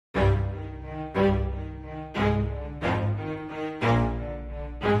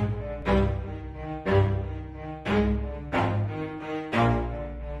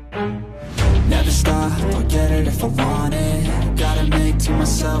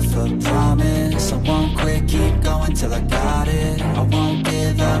myself a promise. I won't quit, keep going till I got it. I won't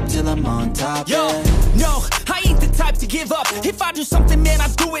give up till I'm on top. Yo, no, I ain't the type to give up. If I do something, man, I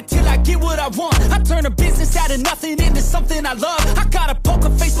do it till I get what I want. I turn a business out of nothing into something I love. I got a poker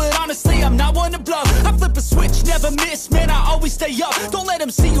face, but honestly, I'm not one to bluff. I flip a switch, never miss, man, I always stay up. Don't let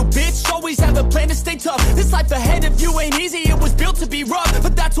them see you, bitch, always have a plan to stay tough. This life ahead of you ain't easy, it was built to be rough.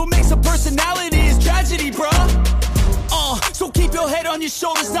 But that's what makes a personality, is tragedy, bruh. So keep your head on your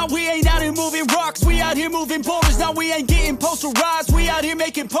shoulders. Now we ain't out here moving rocks, we out here moving boulders. Now we ain't getting posterized, we out here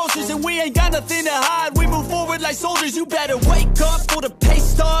making posters. And we ain't got nothing to hide, we move forward like soldiers. You better wake up for the pay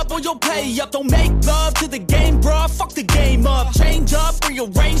stub, or you'll pay up. Don't make love to the game, bruh, fuck the game up. Change up,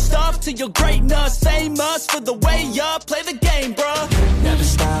 rearrange stuff to your greatness. Famous for the way up, play the game, bruh. Never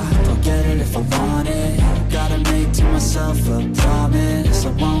stop, I'll get it if I want it. Gotta make to myself a promise. I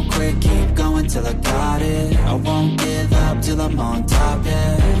won't quit, keep going till I got it. I won't give up till I'm on top,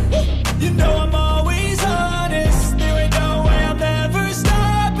 yeah. You know I'm always honest, there ain't no way I'm ever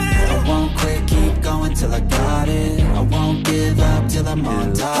stopping. I won't quit, keep going till I got it. I won't give up till I'm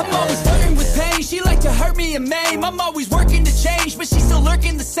on top. I'm always flirting with pain, she like to hurt me and maim. I'm always working to change, but she's still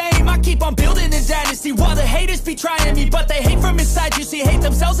lurking the same. I keep on building a dynasty while the haters be trying me. But they hate from inside, you see, hate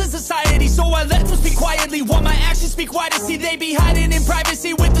themselves in society. So I let them speak quietly while my actions speak wider. See, they be hiding in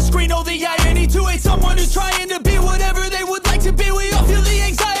privacy with the screen, oh the irony. To hate someone who's trying to be whatever they would like to be. We all feel the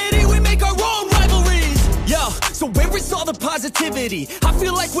anxiety, we make our own rivalries. Yo, so where is all the positivity? I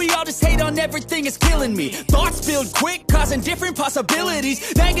feel like we all just hate on everything, it's killing me. Thoughts build quick, causing different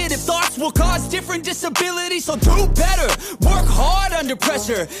possibilities. Negative thoughts will cause different disabilities. So do better, work hard under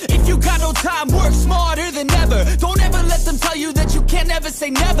pressure. If you got no time, work smarter than ever. Don't ever let them tell you that you can't never say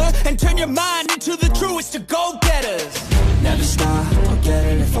never. And turn your mind into the truest of go-getters. Never stop, I'll get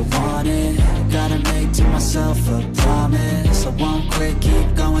it if I want it. Gotta make to myself a promise. I won't quit,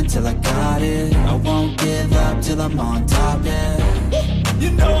 keep going till I got it. I won't give up till I'm on top, yeah.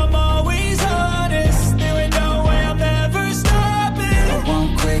 You know I'm always honest, there ain't no way I'm ever stopping. I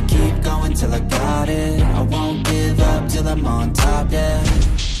won't quit, keep going till I got it. I won't give up till I'm on top, yeah.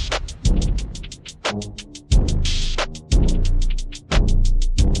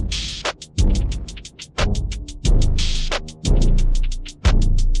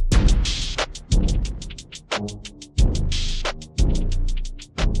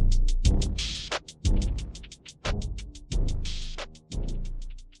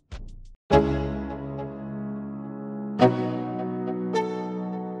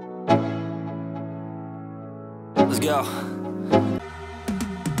 Let's go.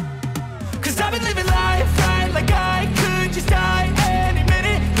 'Cause I've been living